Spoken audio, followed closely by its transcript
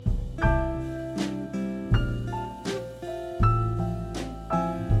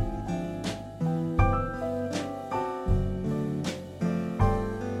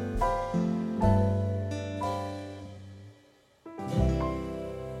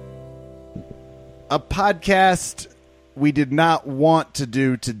a podcast we did not want to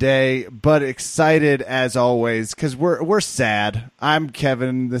do today, but excited as always because we're sad. I'm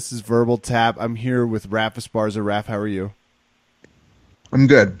Kevin. This is Verbal Tap. I'm here with Raph Esparza. Raph, how are you? I'm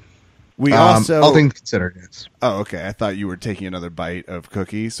good. We also all things considered, yes. Oh, okay. I thought you were taking another bite of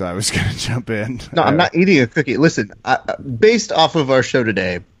cookie, so I was going to jump in. No, I'm not eating a cookie. Listen, based off of our show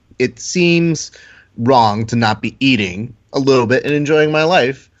today, it seems wrong to not be eating a little bit and enjoying my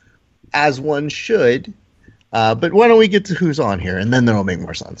life, as one should. But why don't we get to who's on here, and then that'll make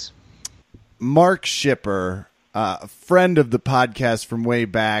more sense. Mark Shipper, a friend of the podcast from way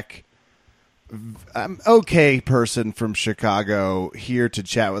back, okay person from Chicago, here to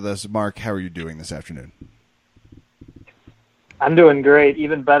chat with us. Mark, how are you doing this afternoon? I'm doing great.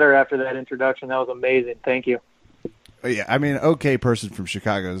 Even better after that introduction. That was amazing. Thank you. Yeah, I mean, okay person from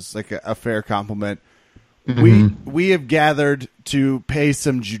Chicago is like a fair compliment. Mm-hmm. We have gathered to pay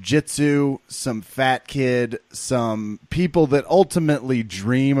some jiu-jitsu, some fat kid, some people that ultimately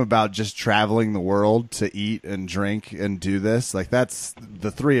dream about just traveling the world to eat and drink and do this. Like, that's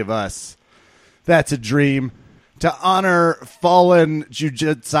the three of us. That's a dream. To honor fallen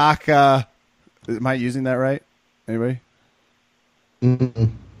Jujitsaka. Am I using that right? Anybody?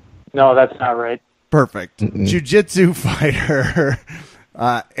 Mm-mm. No, that's not right. Perfect. Mm-mm. Jiu-jitsu fighter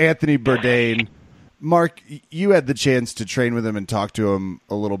Anthony Bourdain. Mark, you had the chance to train with him and talk to him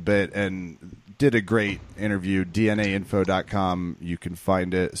a little bit and did a great interview. DNAinfo.com. You can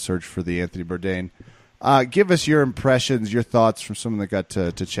find it. Search for the Anthony Bourdain. Give us your impressions, your thoughts from someone that got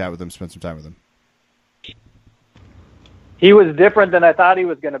to chat with him, spend some time with him. He was different than I thought he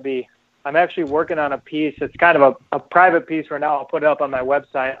was going to be. I'm actually working on a piece. It's kind of a private piece for now. I'll put it up on my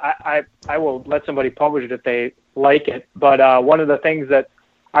website. I will let somebody publish it if they like it. But one of the things that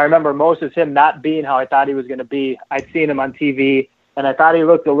I remember most is him not being how I thought he was going to be. I'd seen him on TV, and I thought he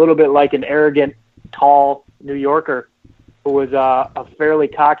looked a little bit like an arrogant, tall New Yorker who was a fairly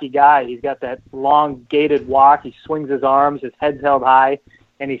cocky guy. He's got that long, gated walk. He swings his arms. His head's held high,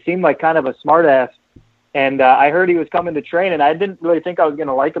 and he seemed like kind of a smartass. And I heard he was coming to train, and I didn't really think I was going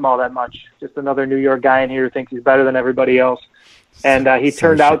to like him all that much. Just another New York guy in here who thinks he's better than everybody else. And he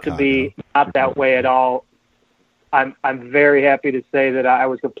turned out to be not that way at all. I'm very happy to say that I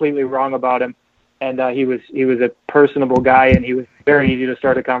was completely wrong about him, and he was a personable guy, and he was very easy to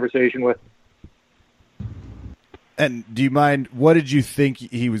start a conversation with. And do you mind? What did you think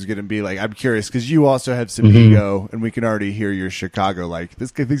he was going to be like? I'm curious because you also have some ego, and we can already hear your Chicago like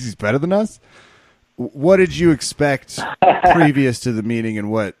this guy thinks he's better than us. What did you expect previous to the meeting,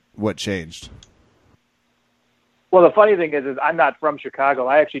 and what changed? Well, the funny thing is I'm not from Chicago.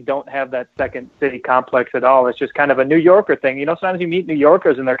 I actually don't have that second city complex at all. It's just kind of a New Yorker thing. You know, sometimes you meet New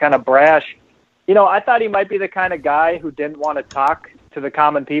Yorkers and they're kind of brash. You know, I thought he might be the kind of guy who didn't want to talk to the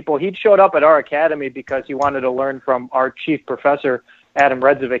common people. He'd showed up at our academy because he wanted to learn from our chief professor, Adam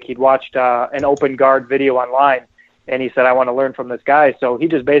Redzovic. He'd watched an open guard video online, and he said, I want to learn from this guy. So he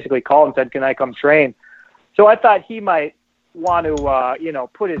just basically called and said, can I come train? So I thought he might want to,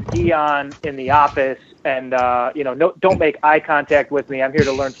 put his gi on in the office and, don't make eye contact with me. I'm here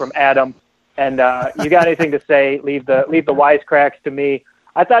to learn from Adam. And you got anything to say, leave the wisecracks to me.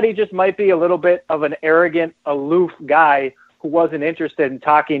 I thought he just might be a little bit of an arrogant, aloof guy who wasn't interested in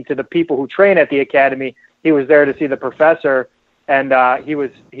talking to the people who train at the academy. He was there to see the professor, and he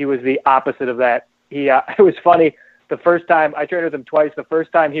was the opposite of that. It was funny. The first time I trained with him twice, the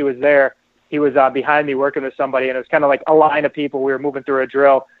first time he was there, he was behind me working with somebody, and it was kind of like a line of people. We were moving through a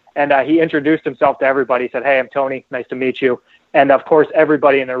drill, and he introduced himself to everybody. He said, hey, I'm Tony. Nice to meet you. And, of course,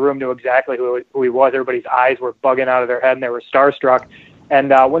 everybody in the room knew exactly who he was. Everybody's eyes were bugging out of their head, and they were starstruck. And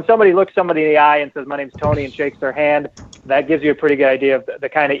when somebody looks somebody in the eye and says, my name's Tony, and shakes their hand, that gives you a pretty good idea of the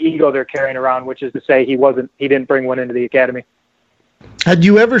kind of ego they're carrying around, which is to say he didn't bring one into the academy. Had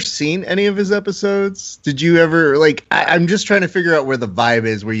you ever seen any of his episodes? Did you ever, I'm just trying to figure out where the vibe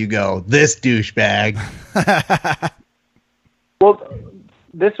is where you go, this douchebag. Well,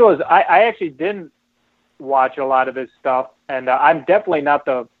 I actually didn't watch a lot of his stuff, and I'm definitely not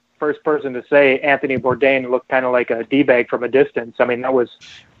the first person to say Anthony Bourdain looked kind of like a D-bag from a distance. I mean, that was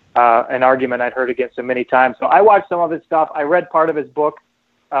an argument I'd heard against him many times. So I watched some of his stuff. I read part of his book,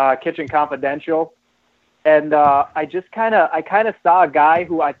 Kitchen Confidential. And I kind of saw a guy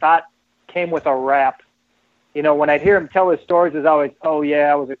who I thought came with a rap. You know, when I'd hear him tell his stories, it was always, oh,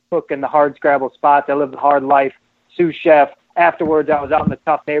 yeah, I was a cook in the hard scrabble spots. I lived a hard life, sous chef. Afterwards, I was out in the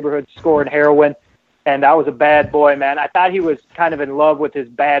tough neighborhood scoring heroin, and I was a bad boy, man. I thought he was kind of in love with his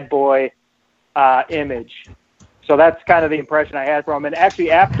bad boy image. So that's kind of the impression I had from him. And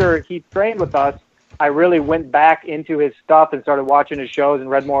actually, after he trained with us, I really went back into his stuff and started watching his shows and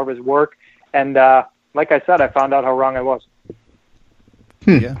read more of his work. And like I said, I found out how wrong I was.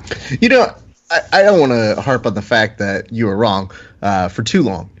 Yeah. You know, I don't want to harp on the fact that you were wrong for too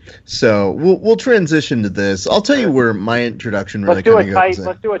long. So we'll transition to this. I'll tell you where my introduction really kind of goes.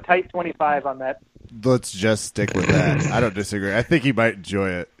 Let's do a tight 25 on that. Let's just stick with that. I don't disagree. I think he might enjoy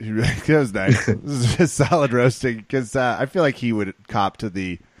it. It was nice. This is just solid roasting because I feel like he would cop to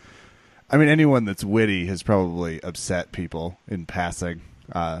the. I mean, anyone that's witty has probably upset people in passing.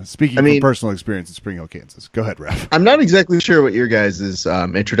 Speaking from personal experience in Spring Hill, Kansas. Go ahead, Ref. I'm not exactly sure what your guys'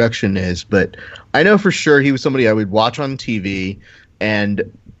 introduction is, but I know for sure he was somebody I would watch on TV.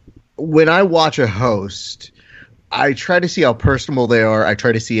 And when I watch a host, I try to see how personable they are. I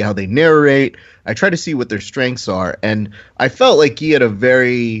try to see how they narrate. I try to see what their strengths are. And I felt like he had a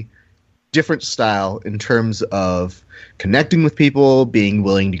very different style in terms of connecting with people, being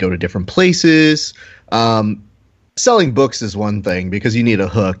willing to go to different places. Selling books is one thing because you need a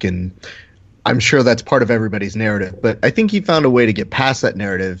hook, and I'm sure that's part of everybody's narrative. But I think he found a way to get past that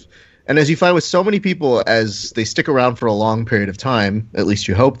narrative. And as you find with so many people, as they stick around for a long period of time, at least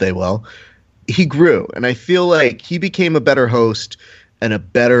you hope they will, he grew. And I feel like he became a better host and a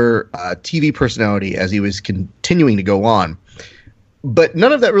better TV personality as he was continuing to go on. But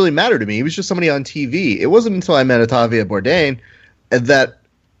none of that really mattered to me. He was just somebody on TV. It wasn't until I met Otavio Bourdain that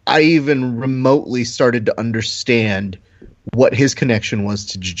I even remotely started to understand what his connection was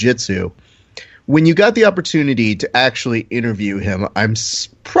to jiu-jitsu. When you got the opportunity to actually interview him, I'm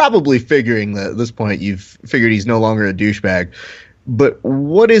probably figuring that at this point you've figured he's no longer a douchebag. But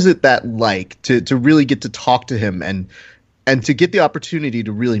what is it that like to really get to talk to him and to get the opportunity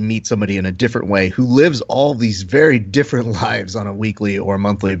to really meet somebody in a different way who lives all these very different lives on a weekly or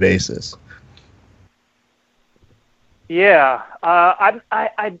monthly basis? Yeah, I'm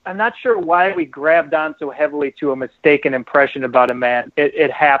not sure why we grabbed on so heavily to a mistaken impression about a man. It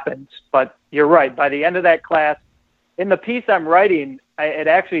happens, but you're right. By the end of that class, in the piece I'm writing, it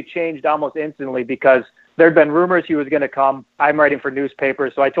actually changed almost instantly because there'd been rumors he was going to come. I'm writing for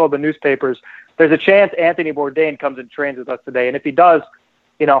newspapers, so I told the newspapers, there's a chance Anthony Bourdain comes and trains with us today, and if he does,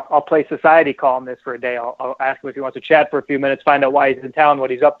 I'll play society columnist for a day. I'll ask him if he wants to chat for a few minutes, find out why he's in town, what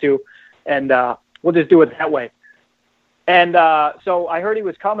he's up to, and we'll just do it that way. And so I heard he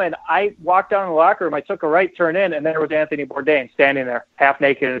was coming. I walked down in the locker room. I took a right turn in, and there was Anthony Bourdain standing there, half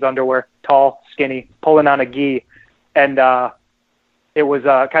naked in his underwear, tall, skinny, pulling on a gi. And it was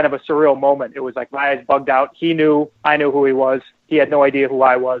kind of a surreal moment. It was like my eyes bugged out. He knew, I knew who he was. He had no idea who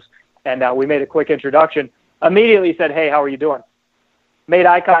I was. And we made a quick introduction. Immediately said, "Hey, how are you doing?" Made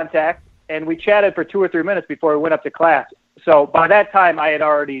eye contact, and we chatted for 2 or 3 minutes before we went up to class. So by that time, I had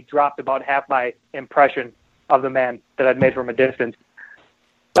already dropped about half my impression of the man that I'd made from a distance.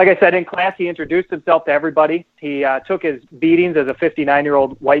 Like I said, in class, he introduced himself to everybody. He took his beatings as a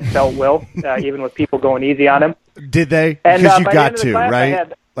 59-year-old white belt will, even with people going easy on him. Did they? And, because you got to, class,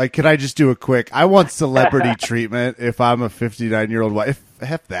 right? Like, can I just do a quick? I want celebrity treatment if I'm a 59-year-old white.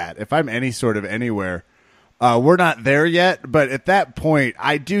 If I'm any sort of anywhere. We're not there yet, but at that point,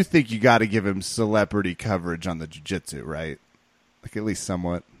 I do think you got to give him celebrity coverage on the jiu-jitsu, right? Like, at least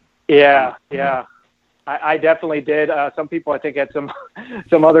somewhat. Yeah. I definitely did. Some people, I think, had some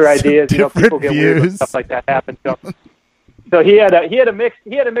other ideas. People get weird when stuff like that happens. So he had a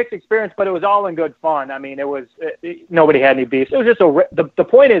mixed experience, but it was all in good fun. I mean, it was nobody had any beefs. It was just the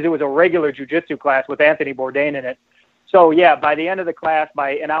point is it was a regular jiu-jitsu class with Anthony Bourdain in it. So yeah, by the end of the class,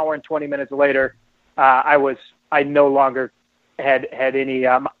 by an hour and 20 minutes later, I no longer had any.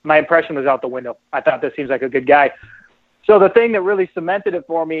 My impression was out the window. I thought this seems like a good guy. So the thing that really cemented it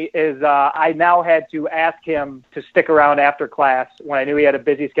for me is I now had to ask him to stick around after class when I knew he had a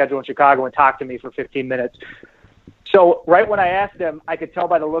busy schedule in Chicago and talk to me for 15 minutes. So right when I asked him, I could tell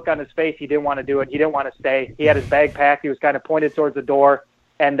by the look on his face he didn't want to do it. He didn't want to stay. He had his bag packed. He was kind of pointed towards the door.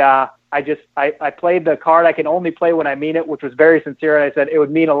 And I played the card I can only play when I mean it, which was very sincere. And I said, it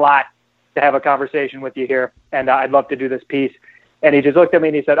would mean a lot to have a conversation with you here, and I'd love to do this piece. And he just looked at me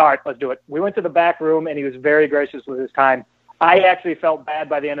and he said, all right, let's do it. We went to the back room, and he was very gracious with his time. I actually felt bad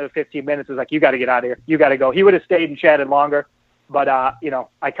by the end of the 15 minutes. It was like, you got to get out of here. You got to go. He would have stayed and chatted longer, but,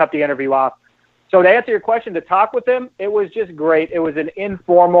 I cut the interview off. So to answer your question, to talk with him, it was just great. It was an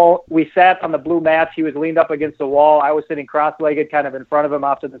informal. We sat on the blue mats. He was leaned up against the wall. I was sitting cross-legged kind of in front of him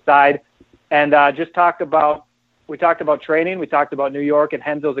off to the side, and we talked about training. We talked about New York and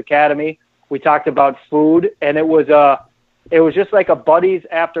Henzo's Academy. We talked about food, and it was just like a buddies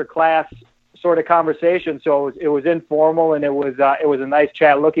after class sort of conversation. So it was informal, and it was a nice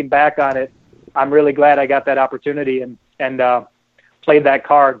chat. Looking back on it, I'm really glad I got that opportunity and played that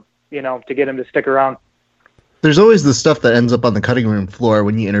card, to get him to stick around. There's always the stuff that ends up on the cutting room floor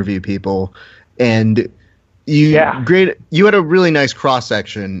when you interview people, and you had a really nice cross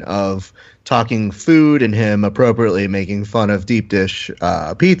section of talking food and him appropriately making fun of deep dish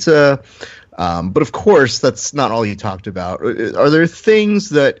pizza. But of course, that's not all you talked about. Are there things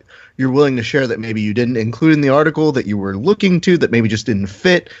that you're willing to share that maybe you didn't include in the article that you were looking to that maybe just didn't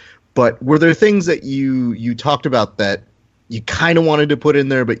fit? But were there things that you talked about that you kind of wanted to put in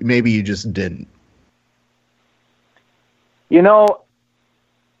there, but maybe you just didn't? You know,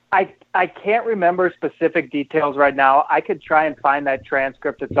 I can't remember specific details right now. I could try and find that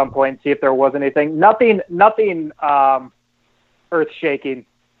transcript at some point and see if there was anything. Nothing earth-shaking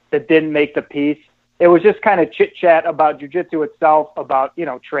that didn't make the piece. It was just kind of chit-chat about jiu-jitsu itself, about,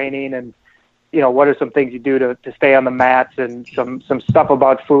 training and, what are some things you do to stay on the mats, and some stuff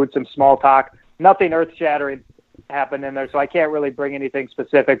about food, some small talk. Nothing earth-shattering happened in there, so I can't really bring anything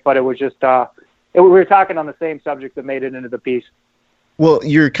specific, but it was just we were talking on the same subject that made it into the piece. Well,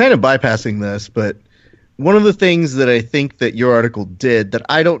 you're kind of bypassing this, but one of the things that I think that your article did that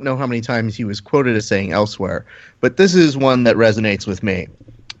I don't know how many times he was quoted as saying elsewhere, but this is one that resonates with me.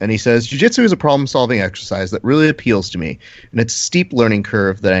 And he says, "Jiu-jitsu is a problem-solving exercise that really appeals to me, and it's a steep learning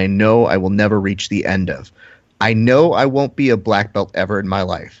curve that I know I will never reach the end of. I know I won't be a black belt ever in my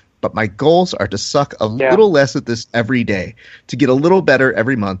life, but my goals are to suck a little less at this every day, to get a little better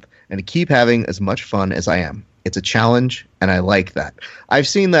every month, and to keep having as much fun as I am. It's a challenge, and I like that." I've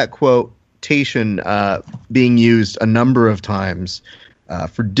seen that quotation being used a number of times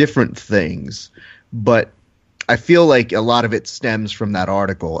for different things, but I feel like a lot of it stems from that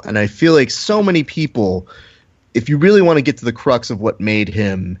article. And I feel like so many people, if you really want to get to the crux of what made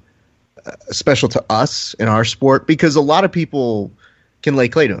him special to us in our sport, because a lot of people can lay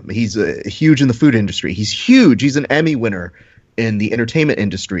claim to him. He's huge in the food industry. He's huge. He's an Emmy winner in the entertainment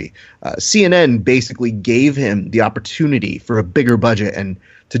industry. CNN basically gave him the opportunity for a bigger budget and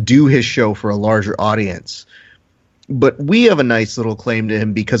to do his show for a larger audience. But we have a nice little claim to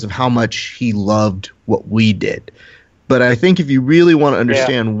him because of how much he loved what we did. But I think if you really want to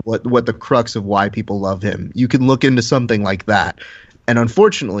understand what the crux of why people love him, you can look into something like that. And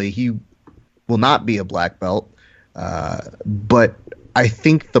unfortunately, he will not be a black belt. But I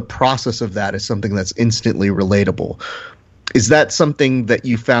think the process of that is something that's instantly relatable. Is that something that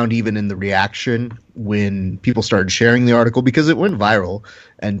you found even in the reaction when people started sharing the article? Because it went viral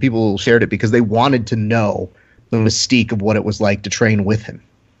and people shared it because they wanted to know the mystique of what it was like to train with him.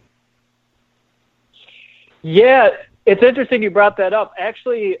 Yeah, it's interesting you brought that up.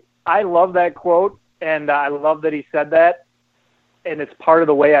 Actually, I love that quote, and I love that he said that. And it's part of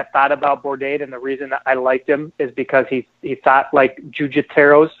the way I thought about Bourdain, and the reason that I liked him is because he thought like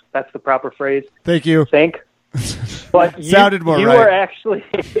jiu-jitteros. That's the proper phrase. Thank you. But sounded more you right. Are actually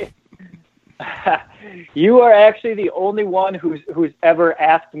you are actually the only one who's ever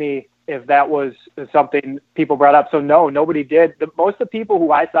asked me if that was something people brought up. So no, nobody did. Most of the people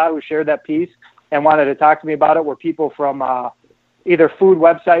who I saw who shared that piece and wanted to talk to me about it were people from either food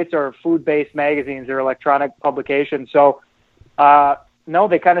websites or food-based magazines or electronic publications. So no,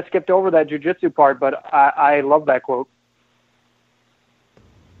 they kind of skipped over that jiu-jitsu part, but I love that quote.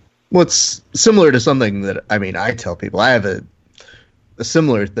 Well, it's similar to something that, I tell people. I have a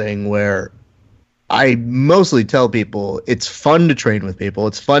similar thing where I mostly tell people it's fun to train with people.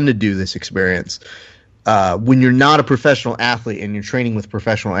 It's fun to do this experience. When you're not a professional athlete and you're training with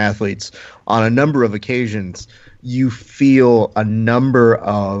professional athletes, on a number of occasions, you feel a number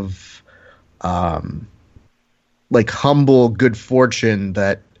of humble good fortune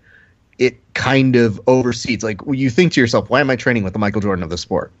that it kind of oversees. Like, you think to yourself, why am I training with the Michael Jordan of the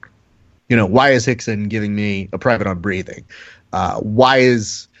sport? Why is Hickson giving me a private on breathing? Why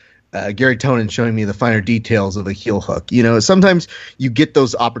is Gary Tonin showing me the finer details of the heel hook? Sometimes you get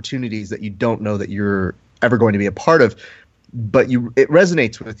those opportunities that you don't know that you're ever going to be a part of, but it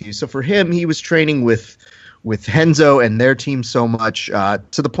resonates with you. So for him, he was training with Renzo and their team so much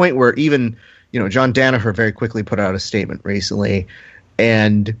to the point where even John Danaher very quickly put out a statement recently,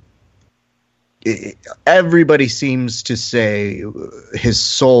 and everybody seems to say his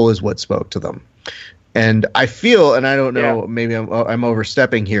soul is what spoke to them. And I feel, and I don't know, maybe I'm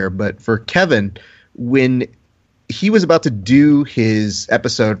overstepping here, but for Kevin, when he was about to do his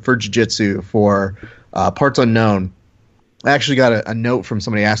episode for Jiu-Jitsu for Parts Unknown, I actually got a note from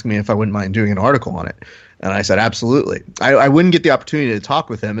somebody asking me if I wouldn't mind doing an article on it. And I said, absolutely. I wouldn't get the opportunity to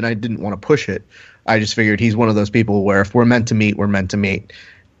talk with him, and I didn't want to push it. I just figured he's one of those people where if we're meant to meet, we're meant to meet.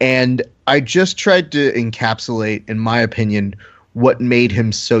 And I just tried to encapsulate, in my opinion, what made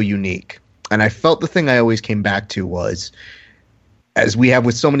him so unique. And I felt the thing I always came back to was as we have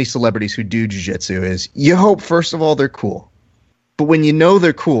with so many celebrities who do jiu-jitsu, is you hope, first of all, they're cool. But when you know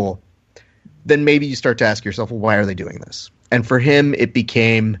they're cool, then maybe you start to ask yourself, well, why are they doing this? And for him, it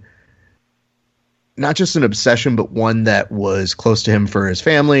became not just an obsession, but one that was close to him for his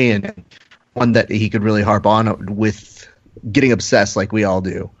family, and one that he could really harp on with getting obsessed like we all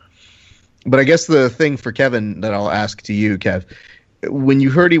do. But I guess the thing for Kevin that I'll ask to you, Kev, when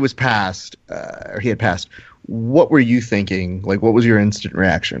you heard he was passed, or he had passed, what were you thinking? Like, what was your instant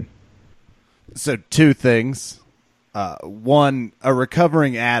reaction? So 2 things. One, a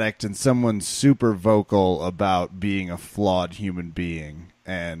recovering addict and someone super vocal about being a flawed human being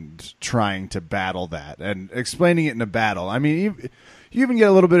and trying to battle that and explaining it in a battle. I mean, you even get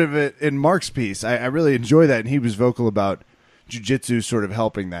a little bit of it in Mark's piece. I really enjoy that, and he was vocal about jiu-jitsu sort of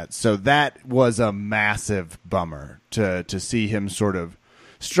helping that. So that was a massive bummer to see him sort of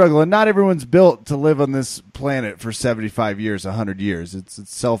struggle. And not everyone's built to live on this planet for 75 years, 100 years. It's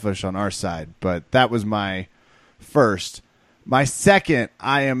selfish on our side, but that was my first. My second,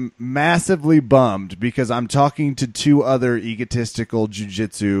 I am massively bummed because I'm talking to 2 other egotistical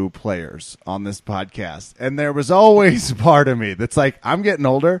jiu-jitsu players on this podcast. And there was always part of me that's like, I'm getting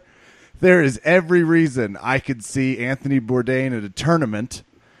older. There is every reason I could see Anthony Bourdain at a tournament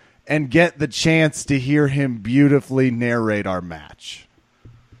and get the chance to hear him beautifully narrate our match.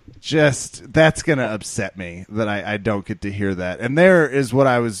 Just, that's going to upset me that I don't get to hear that. And there is what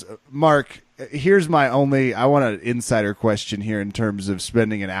I was, Mark, here's my only, I want an insider question here in terms of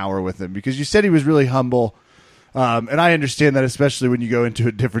spending an hour with him, because you said he was really humble. And I understand that, especially when you go into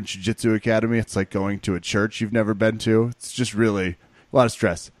a different jiu-jitsu academy. It's like going to a church you've never been to. It's just really a lot of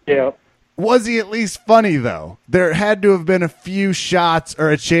stress. Yeah. Was he at least funny, though? There had to have been a few shots or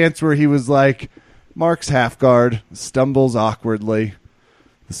a chance where he was like, Mark's half guard, stumbles awkwardly.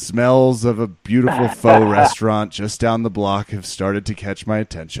 The smells of a beautiful faux restaurant just down the block have started to catch my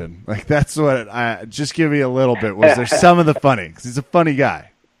attention. Like, that's what just give me a little bit. Was there some of the funny? Because he's a funny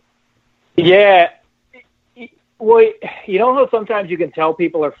guy. Yeah. Well, you know how sometimes you can tell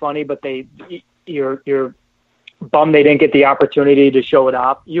people are funny, but you're bummed they didn't get the opportunity to show it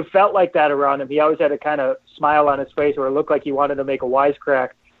off. You felt like that around him. He always had a kind of smile on his face, or it looked like he wanted to make a wisecrack.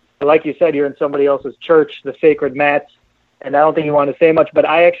 But like you said, you're in somebody else's church, the sacred mats, and I don't think you want to say much. But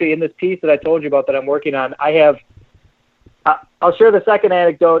I actually, in this piece that I told you about that I'm working on, I'll share the second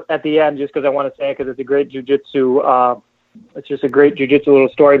anecdote at the end just because I want to say it, because it's a great jujitsu. It's just a great jujitsu little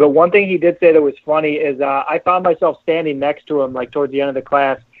story. But one thing he did say that was funny is I found myself standing next to him, like towards the end of the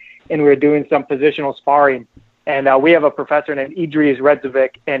class, and we were doing some positional sparring. And we have a professor named Idris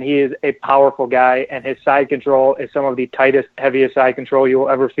Redzovic, and he is a powerful guy, and his side control is some of the tightest, heaviest side control you will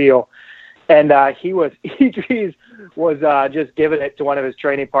ever feel. And Idris was just giving it to one of his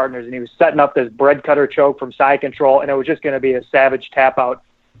training partners, and he was setting up this bread cutter choke from side control, and it was just going to be a savage tap out.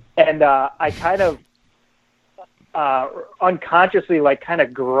 And I kind of unconsciously kind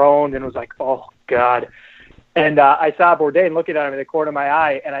of groaned and was like, oh, God. And I saw Bourdain looking at him in the corner of my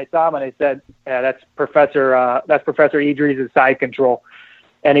eye, and I saw him and I said, yeah, that's Professor Idris' side control.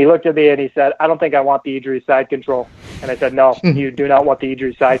 And he looked at me and he said, I don't think I want the Idris side control. And I said, no, you do not want the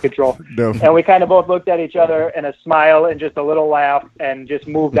Idris side control. No. And we kind of both looked at each other and a smile and just a little laugh and just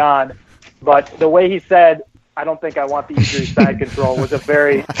moved on. But the way he said, I don't think I want the Idris side control was a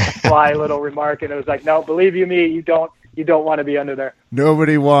very sly little remark. And it was like, no, believe you me, you don't want to be under there.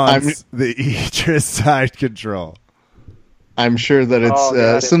 Nobody wants the Idris side control. I'm sure that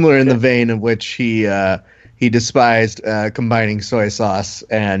it's similar in the vein in which he despised combining soy sauce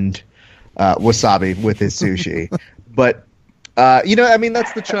and wasabi with his sushi. But, that's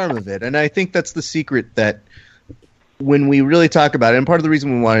the charm of it. And I think that's the secret that when we really talk about it, and part of the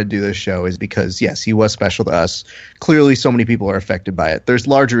reason we wanted to do this show is because, yes, he was special to us. Clearly, so many people are affected by it. There's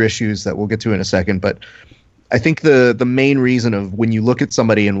larger issues that we'll get to in a second, but I think the main reason of when you look at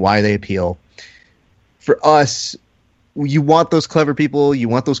somebody and why they appeal, for us, you want those clever people, you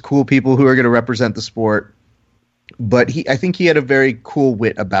want those cool people who are going to represent the sport. But I think he had a very cool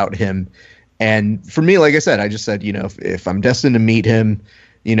wit about him. And for me, like I said, I just said, if I'm destined to meet him,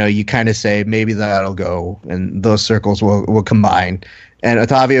 you kind of say maybe that'll go and those circles will combine. And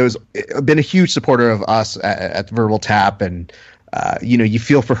Otavio has been a huge supporter of us at Verbal Tap. And, you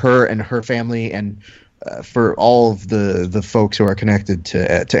feel for her and her family and for all of the folks who are connected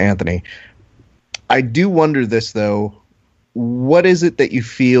to Anthony. I do wonder this, though. What is it that you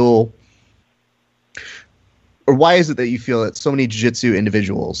feel, or why is it that you feel that so many jiu-jitsu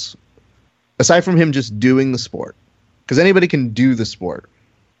individuals, aside from him just doing the sport, because anybody can do the sport,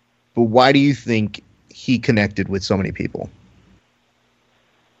 but why do you think he connected with so many people?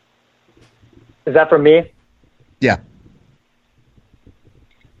 Is that for me? Yeah.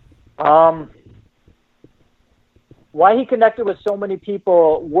 Why he connected with so many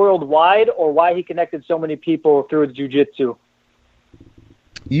people worldwide, or why he connected so many people through his jiu-jitsu?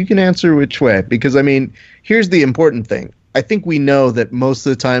 You can answer which way, because, I mean, here's the important thing. I think we know that most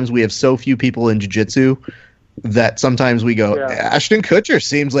of the times we have so few people in jiu-jitsu that sometimes we go, Ashton Kutcher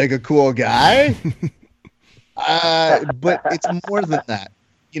seems like a cool guy. But it's more than that.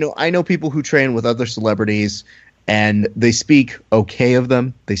 You know, I know people who train with other celebrities, and they speak okay of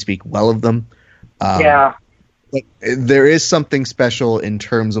them. They speak well of them. But there is something special in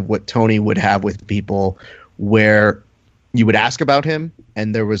terms of what Tony would have with people, where you would ask about him,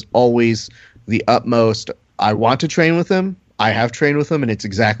 and there was always the utmost, I want to train with him, I have trained with him, and it's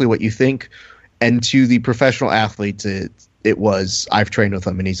exactly what you think. And to the professional athletes, it was, I've trained with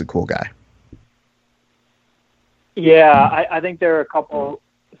him, and he's a cool guy. Yeah, I think there are a couple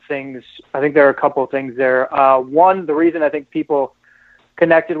things. There. One, the reason I think people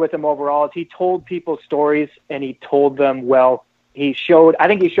connected with him overall is he told people stories, and he told them well. I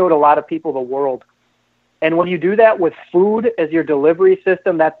think he showed a lot of people the world. And when you do that with food as your delivery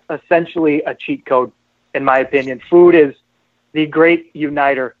system, that's essentially a cheat code, in my opinion. Food is the great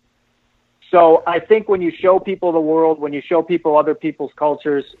uniter. So I think when you show people the world, when you show people other people's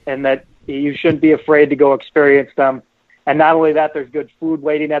cultures, and that you shouldn't be afraid to go experience them, and not only that, there's good food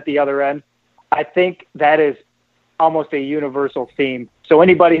waiting at the other end, I think that is almost a universal theme. So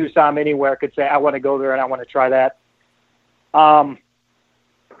anybody who saw him anywhere could say, I want to go there and I want to try that.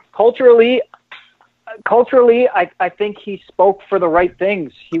 Culturally, I think he spoke for the right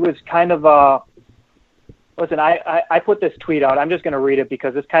things. He was kind of listen, I put this tweet out. I'm just going to read it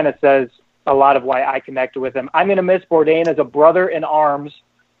because this kind of says a lot of why I connected with him. I'm going to miss Bourdain as a brother in arms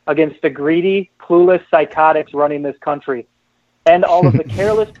against the greedy, clueless psychotics running this country, and all of the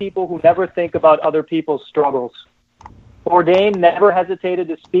careless people who never think about other people's struggles. Bourdain never hesitated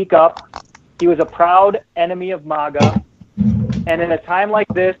to speak up. He was a proud enemy of MAGA, and in a time like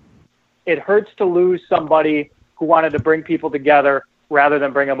this, it hurts to lose somebody who wanted to bring people together rather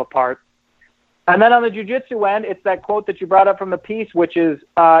than bring them apart. And then on the jiu-jitsu end, it's that quote that you brought up from the piece, which is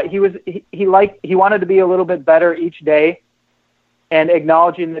he wanted to be a little bit better each day, and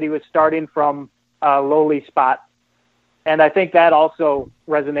acknowledging that he was starting from a lowly spot. And I think that also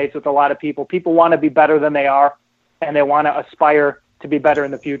resonates with a lot of people. People want to be better than they are, and they want to aspire to be better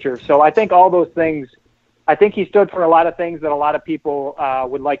in the future. So I think all those things, I think he stood for a lot of things that a lot of people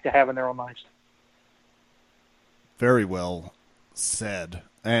would like to have in their own lives. Very well said.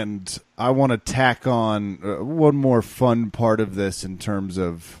 And I want to tack on one more fun part of this in terms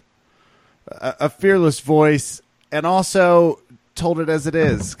of a fearless voice, and also told it as it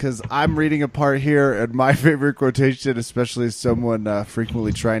is, because I'm reading a part here, and my favorite quotation, especially as someone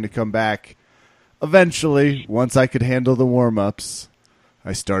frequently trying to come back, eventually, once I could handle the warm-ups,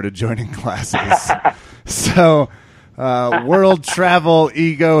 I started joining classes. So, world travel,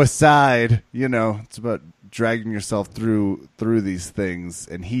 ego aside, it's about dragging yourself through these things,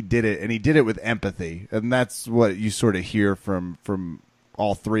 and he did it, and he did it with empathy, and that's what you sort of hear from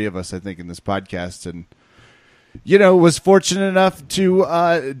all three of us, I think, in this podcast. And was fortunate enough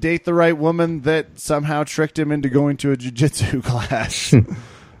to date the right woman that somehow tricked him into going to a jiu-jitsu class,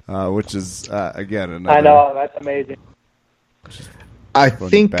 which is again another. I know, that's amazing. I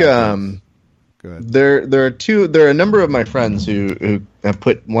think there are a number of my friends who have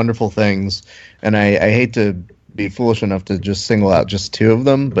put wonderful things, and I hate to be foolish enough to just single out just two of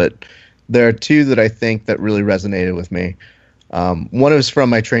them, but there are two that I think that really resonated with me. One is from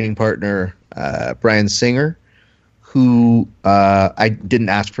my training partner, Brian Singer, who I didn't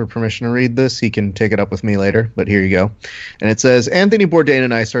ask for permission to read this. He can take it up with me later, but here you go. And it says, Anthony Bourdain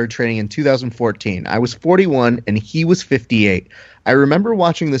and I started training in 2014. I was 41 and he was 58. I remember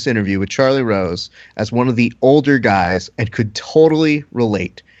watching this interview with Charlie Rose as one of the older guys and could totally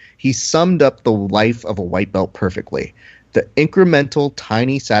relate. He summed up the life of a white belt perfectly. The incremental,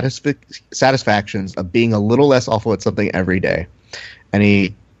 tiny satisfactions of being a little less awful at something every day. And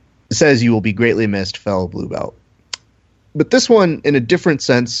he says, you will be greatly missed, fellow blue belt. But this one, in a different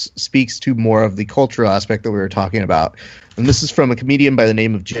sense, speaks to more of the cultural aspect that we were talking about. And this is from a comedian by the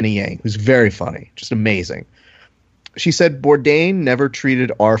name of Jenny Yang, who's very funny, just amazing. She said, Bourdain never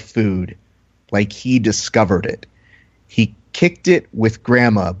treated our food like he discovered it. He kicked it with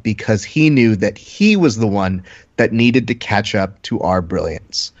grandma because he knew that he was the one that needed to catch up to our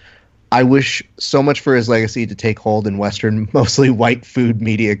brilliance. I wish so much for his legacy to take hold in Western, mostly white food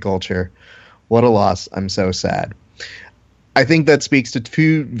media culture. What a loss. I'm so sad. I think that speaks to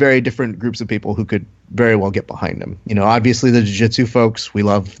two very different groups of people who could very well get behind him. Obviously the jiu-jitsu folks, we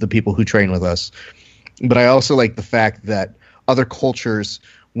love the people who train with us. But I also like the fact that other cultures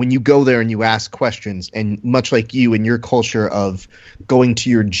when you go there and you ask questions, and much like you and your culture of going to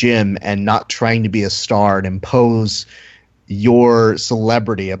your gym and not trying to be a star and impose your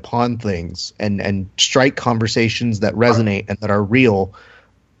celebrity upon things and strike conversations that resonate and that are real,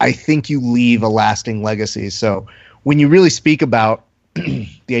 I think you leave a lasting legacy. So when you really speak about the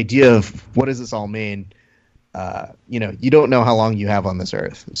idea of what does this all mean, you don't know how long you have on this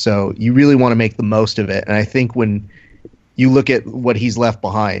earth. So you really want to make the most of it. And I think when you look at what he's left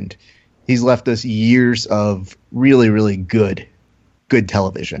behind, he's left us years of really, really good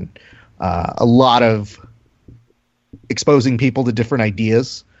television. A lot of exposing people to different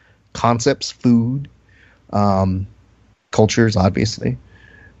ideas, concepts, food, cultures, obviously.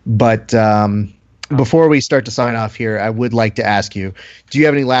 But before we start to sign off here, I would like to ask you, do you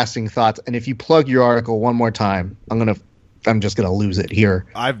have any lasting thoughts? And if you plug your article one more time, I'm just gonna lose it here.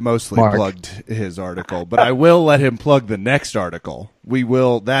 I've mostly Mark. plugged his article, but I will let him plug the next article. We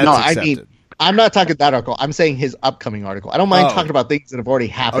will. That's accepted. I mean, I'm not talking that article. I'm saying his upcoming article. I don't mind talking about things that have already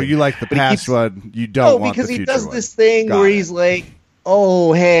happened. Oh, you like the but past one? You don't want the because future he does one. this thing Got where it. he's like,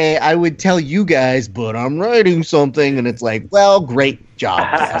 "Oh, hey, I would tell you guys, but I'm writing something," and it's like, "Well, great job."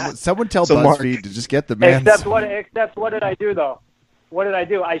 guys." Someone tell So, Mark- BuzzFeed to just get the man. Except what did I do though? What did I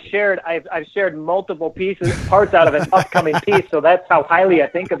do? I've shared multiple parts out of an upcoming piece, so that's how highly I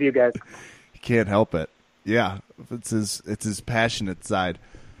think of you guys. He can't help it. Yeah, it's his passionate side.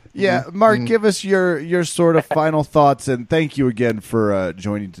 Yeah, Mark, give us your sort of final thoughts, and thank you again for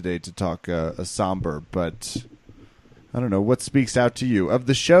joining today to talk a somber. But I don't know what speaks out to you of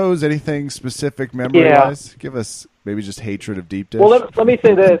the shows. Anything specific, memory-wise? Give us maybe just hatred of deep dish. Well, let me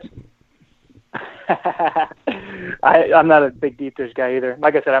say this. I'm not a big deep dish guy either.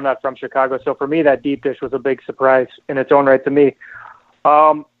 Like I said, I'm not from Chicago, so for me, that deep dish was a big surprise in its own right to me.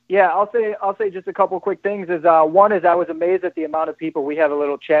 Yeah, I'll say just a couple of quick things. One is I was amazed at the amount of people. We have a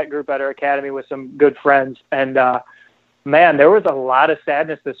little chat group at our academy with some good friends, and man, there was a lot of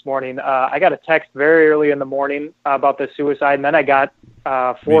sadness this morning. I got a text very early in the morning about the suicide, and then I got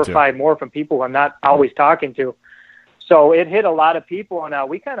 4 or 5 more from people I'm not always talking to. So it hit a lot of people, and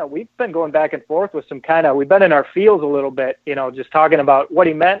we've been going back and forth with we've been in our feels a little bit, just talking about what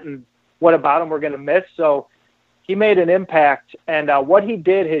he meant and what about him we're going to miss. So he made an impact, and what he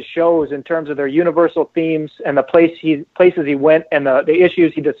did, his shows in terms of their universal themes and the places he went and the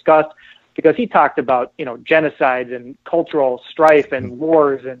issues he discussed, because he talked about, genocides and cultural strife and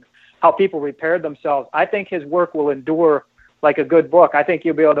wars and how people repaired themselves. I think his work will endure like a good book. I think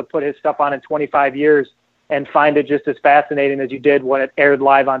you'll be able to put his stuff on in 25 years and find it just as fascinating as you did when it aired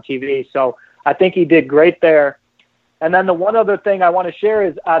live on TV. So I think he did great there. And then the one other thing I want to share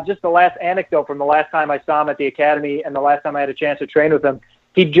is just the last anecdote from the last time I saw him at the academy and the last time I had a chance to train with him.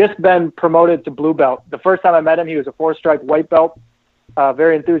 He'd just been promoted to blue belt. The first time I met him, he was a 4-stripe white belt,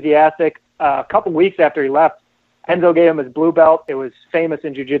 very enthusiastic. A couple weeks after he left, Renzo gave him his blue belt. It was famous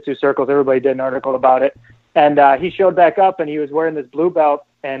in jiu-jitsu circles. Everybody did an article about it. And he showed back up, and he was wearing this blue belt.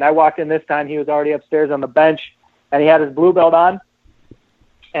 And I walked in this time. He was already upstairs on the bench, and he had his blue belt on.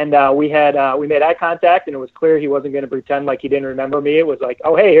 And we made eye contact, and it was clear he wasn't going to pretend like he didn't remember me. It was like,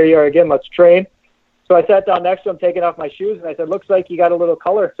 oh, hey, here you are again. Let's train. So I sat down next to him, taking off my shoes, and I said, looks like you got a little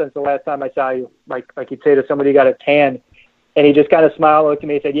color since the last time I saw you. Like you'd say to somebody, you got a tan. And he just kind of smiled and looked at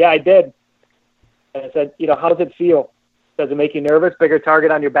me and said, yeah, I did. And I said, how does it feel? Does it make you nervous? Bigger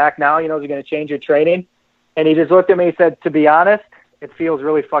target on your back now? Is it going to change your training? And he just looked at me and said, to be honest, it feels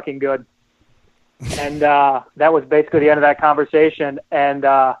really fucking good. And that was basically the end of that conversation. And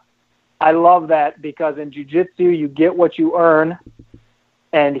I love that because in jiu-jitsu, you get what you earn.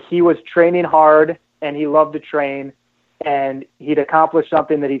 And he was training hard, and he loved to train. And he'd accomplished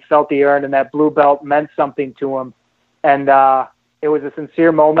something that he felt he earned, and that blue belt meant something to him. And it was a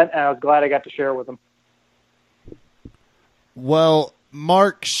sincere moment, and I was glad I got to share it with him. Well,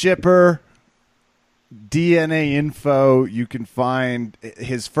 Mark Shipper, DNA Info, you can find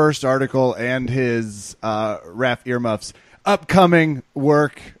his first article and his Raf Earmuffs upcoming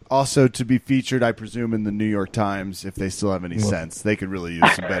work also to be featured, I presume, in the New York Times. If they still have any sense, they could really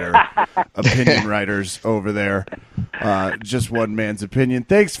use some better opinion writers over there. Just one man's opinion.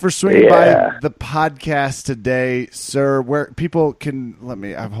 Thanks for swinging by the podcast today, sir. Where people can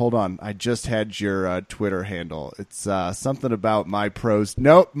hold on. I just had your Twitter handle. It's something about my pros.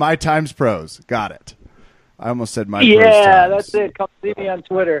 Nope, my Times Pros. Got it. I almost said my pros. Yeah, that's it. Come see me on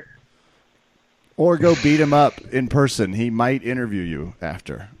Twitter. Or go beat him up in person. He might interview you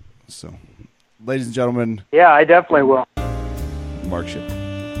after. So, ladies and gentlemen. Yeah, I definitely will. Mark Shipper.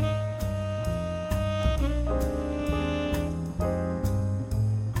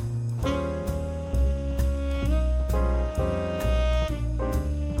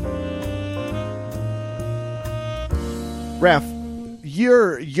 Raph,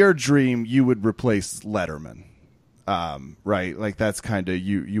 your dream, you would replace Letterman, right? Like that's kind of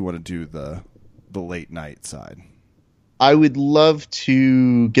you want to do the late night side. I would love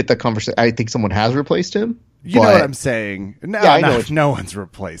to get that conversation. I think someone has replaced him. You know what I'm saying? No, Yeah, I know no one's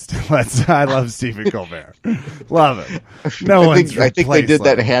replaced him. I love Stephen Colbert. Love him. No one's replaced I think they did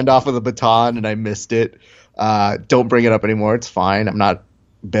that Letterman. handoff of the baton, and I missed it. Don't bring it up anymore. It's fine. I'm not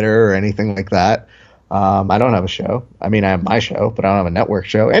bitter or anything like that. I don't have a show. I mean, I have my show, but I don't have a network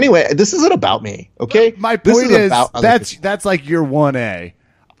show. Anyway, this isn't about me, okay? My This point is about other people. that's like your 1A.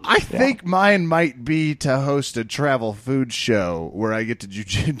 I think mine might be to host a travel food show where I get to do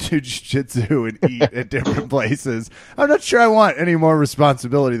jiu-jitsu and eat at different places. I'm not sure I want any more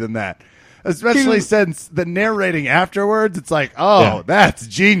responsibility than that. Especially since the narrating afterwards, it's like, that's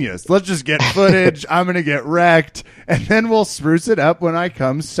genius. Let's just get footage. I'm going to get wrecked. And then we'll spruce it up when I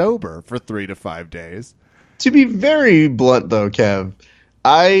come sober for 3 to 5 days. To be very blunt, though, Kev,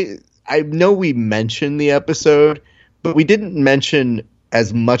 I know we mentioned the episode, but we didn't mention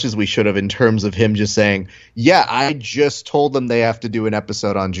as much as we should have in terms of him just saying, yeah, I just told them they have to do an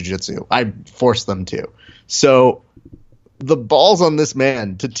episode on jiu-jitsu. I forced them to. So the balls on this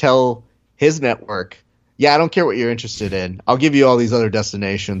man to tell his network, yeah, I don't care what you're interested in. I'll give you all these other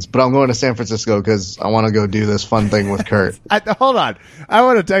destinations, but I'm going to San Francisco because I want to go do this fun thing with Kurt. Hold on. I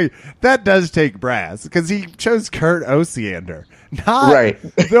want to tell you, that does take brass because he chose Kurt Osiander. Not Right.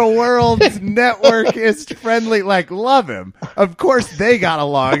 the world's networkist friendly, like, love him. Of course they got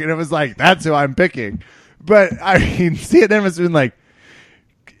along, and it was like, that's who I'm picking. But, I mean, CNN must have been like,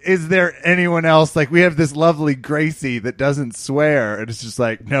 is there anyone else? Like, we have this lovely Gracie that doesn't swear, and it's just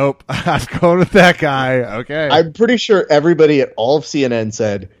like, nope, I'm going with that guy. Okay. I'm pretty sure everybody at all of CNN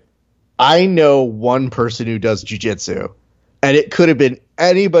said, I know one person who does jiu-jitsu, and it could have been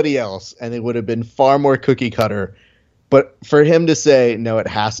anybody else, and it would have been far more cookie cutter. But for him to say, no, it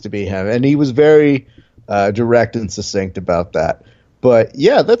has to be him. And he was very direct and succinct about that. But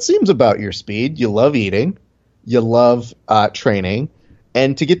yeah, that seems about your speed. You love eating. You love training.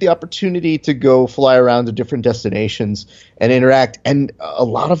 And to get the opportunity to go fly around to different destinations and interact. And a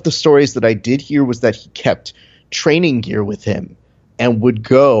lot of the stories that I did hear was that he kept training gear with him and would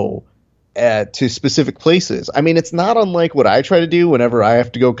go to specific places. I mean, it's not unlike what I try to do whenever I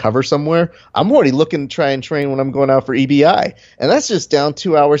have to go cover somewhere. I'm already looking to try and train when I'm going out for EBI, and that's just down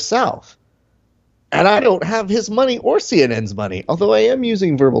 2 hours south. And I don't have his money or CNN's money, although I am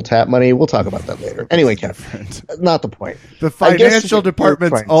using Verbal Tap money. We'll talk about that later. Anyway, Kev, not the point. The financial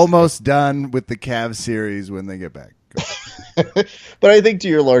department's almost done with the Cavs series when they get back. But I think to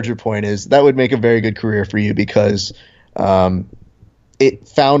your larger point is that would make a very good career for you because it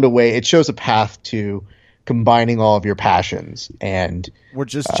found a way. It shows a path to combining all of your passions, and we're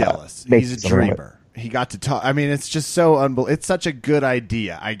just jealous. He's a dreamer. He got to talk. I mean, it's just so unbelievable. It's such a good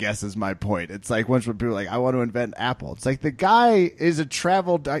idea, I guess, is my point. It's like once when people are like, I want to invent Apple. It's like the guy is a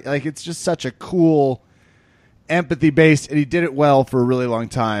like, it's just such a cool, empathy-based, and he did it well for a really long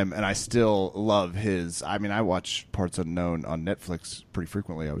time, and I still love his. I mean, I watch Parts Unknown on Netflix pretty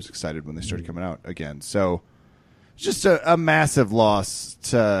frequently. I was excited when they started coming out again. So it's just a massive loss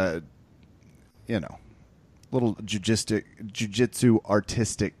to, little jiu-jitsu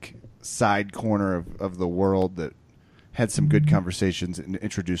artistic side corner of the world that had some good conversations and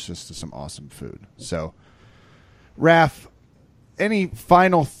introduced us to some awesome food. So, Raph, any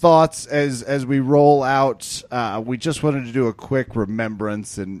final thoughts as we roll out? We just wanted to do a quick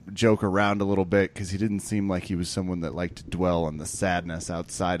remembrance and joke around a little bit because he didn't seem like he was someone that liked to dwell on the sadness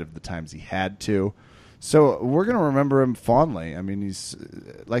outside of the times he had to. So we're going to remember him fondly. I mean, he's,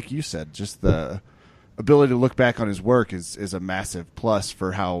 like you said, just the ability to look back on his work is a massive plus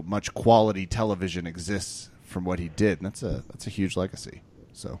for how much quality television exists from what he did, and that's a huge legacy.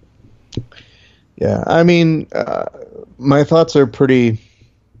 So, yeah, I mean, my thoughts are pretty.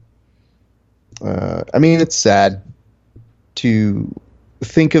 I mean, it's sad to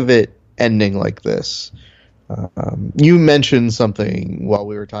think of it ending like this. You mentioned something while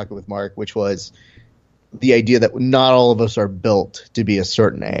we were talking with Mark, which was the idea that not all of us are built to be a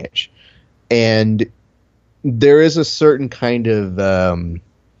certain age, and there is a certain kind of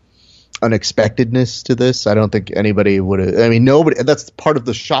unexpectedness to this. I don't think anybody would have. I mean, nobody. That's part of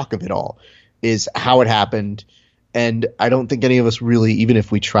the shock of it all, is how it happened, and I don't think any of us really, even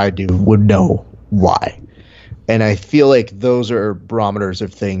if we tried to, would know why. And I feel like those are barometers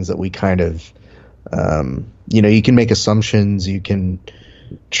of things that we kind of, you can make assumptions, you can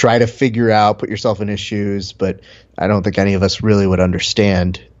try to figure out, put yourself in his shoes, but I don't think any of us really would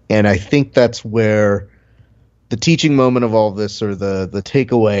understand. And I think that's where the teaching moment of all of this, or the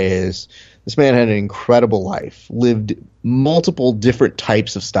takeaway, is this man had an incredible life, lived multiple different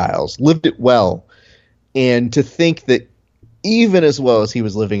types of styles, lived it well. And to think that even as well as he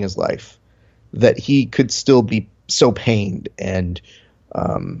was living his life, that he could still be so pained and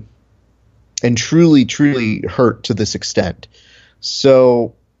truly, truly hurt to this extent.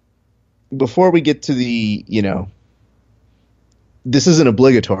 So before we get to the, this isn't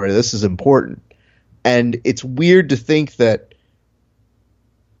obligatory, this is important. And it's weird to think that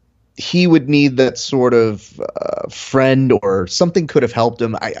he would need that sort of friend, or something could have helped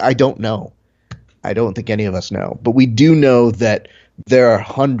him. I don't know. I don't think any of us know. But we do know that there are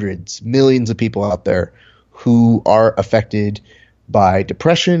hundreds, millions of people out there who are affected by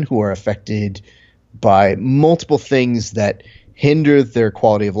depression, who are affected by multiple things that hinder their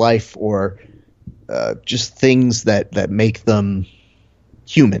quality of life, or just things that make them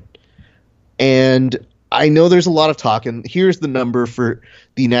human. And I know there's a lot of talk, and here's the number for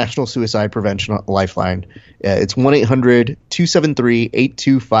the National Suicide Prevention Lifeline. It's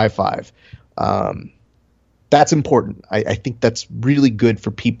 1-800-273-8255. That's important. I think that's really good for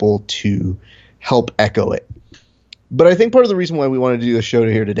people to help echo it. But I think part of the reason why we wanted to do the show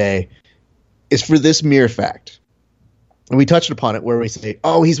here today is for this mere fact. And we touched upon it, where we say,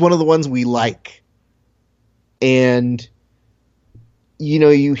 oh, he's one of the ones we like. And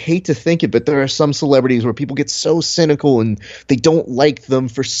you hate to think it, but there are some celebrities where people get so cynical and they don't like them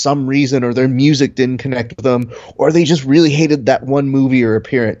for some reason, or their music didn't connect with them, or they just really hated that one movie or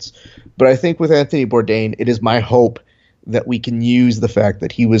appearance. But I think with Anthony Bourdain, it is my hope that we can use the fact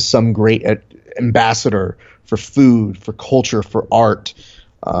that he was some great ambassador for food, for culture, for art,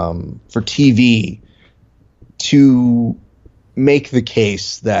 for TV, to make the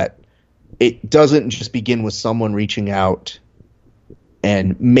case that it doesn't just begin with someone reaching out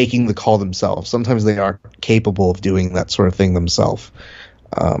and making the call themselves. Sometimes they aren't capable of doing that sort of thing themselves.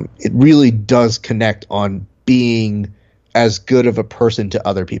 It really does connect on being as good of a person to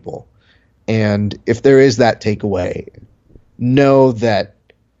other people. And if there is that takeaway, know that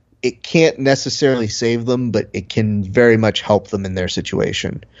it can't necessarily save them, but it can very much help them in their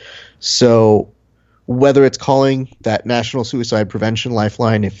situation. So whether it's calling that National Suicide Prevention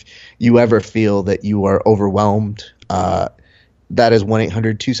Lifeline, if you ever feel that you are overwhelmed, that is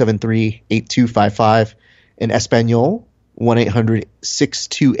 1-800-273-8255. In Espanol,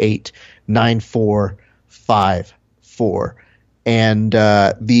 1-800-628-9454. And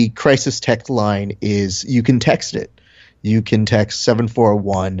the crisis text line is, you can text it. You can text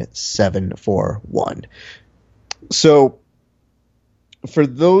 741-741. So for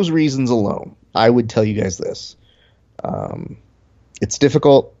those reasons alone, I would tell you guys this. It's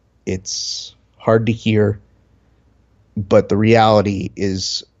difficult. It's hard to hear. But the reality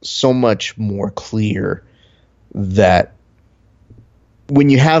is so much more clear that when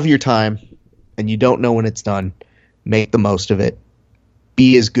you have your time and you don't know when it's done, make the most of it.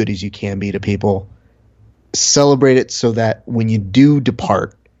 Be as good as you can be to people. Celebrate it so that when you do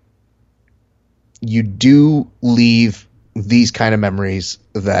depart, you do leave these kind of memories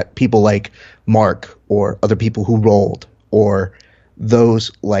that people like Mark, or other people who rolled, or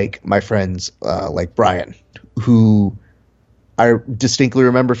those like my friends like Brian, who I distinctly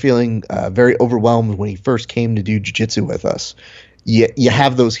remember feeling very overwhelmed when he first came to do jiu-jitsu with us. You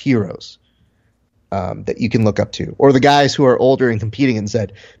have those heroes that you can look up to, or the guys who are older and competing and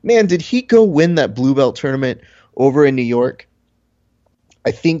said, man, did he go win that blue belt tournament over in New York?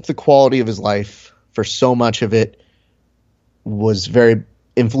 I think the quality of his life for so much of it was very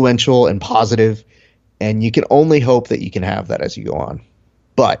influential and positive, and you can only hope that you can have that as you go on.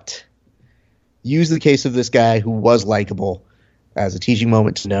 But use the case of this guy who was likable as a teaching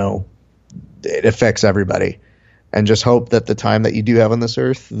moment to know it affects everybody, and just hope that the time that you do have on this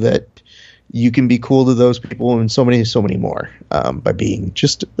earth, that you can be cool to those people and so many more by being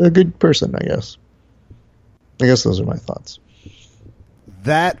just a good person, I guess. Those are my thoughts.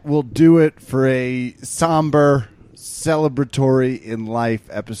 That will do it for a somber, celebratory in life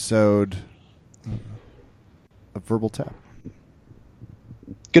episode of Verbal Tap.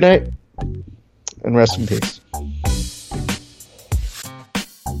 Good night, and rest in peace.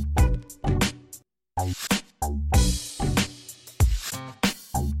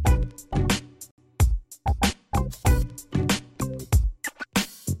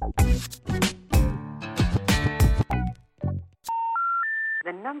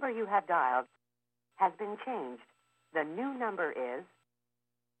 The number you have dialed has been changed. The new number is...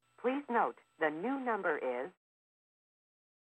 Please note, the new number is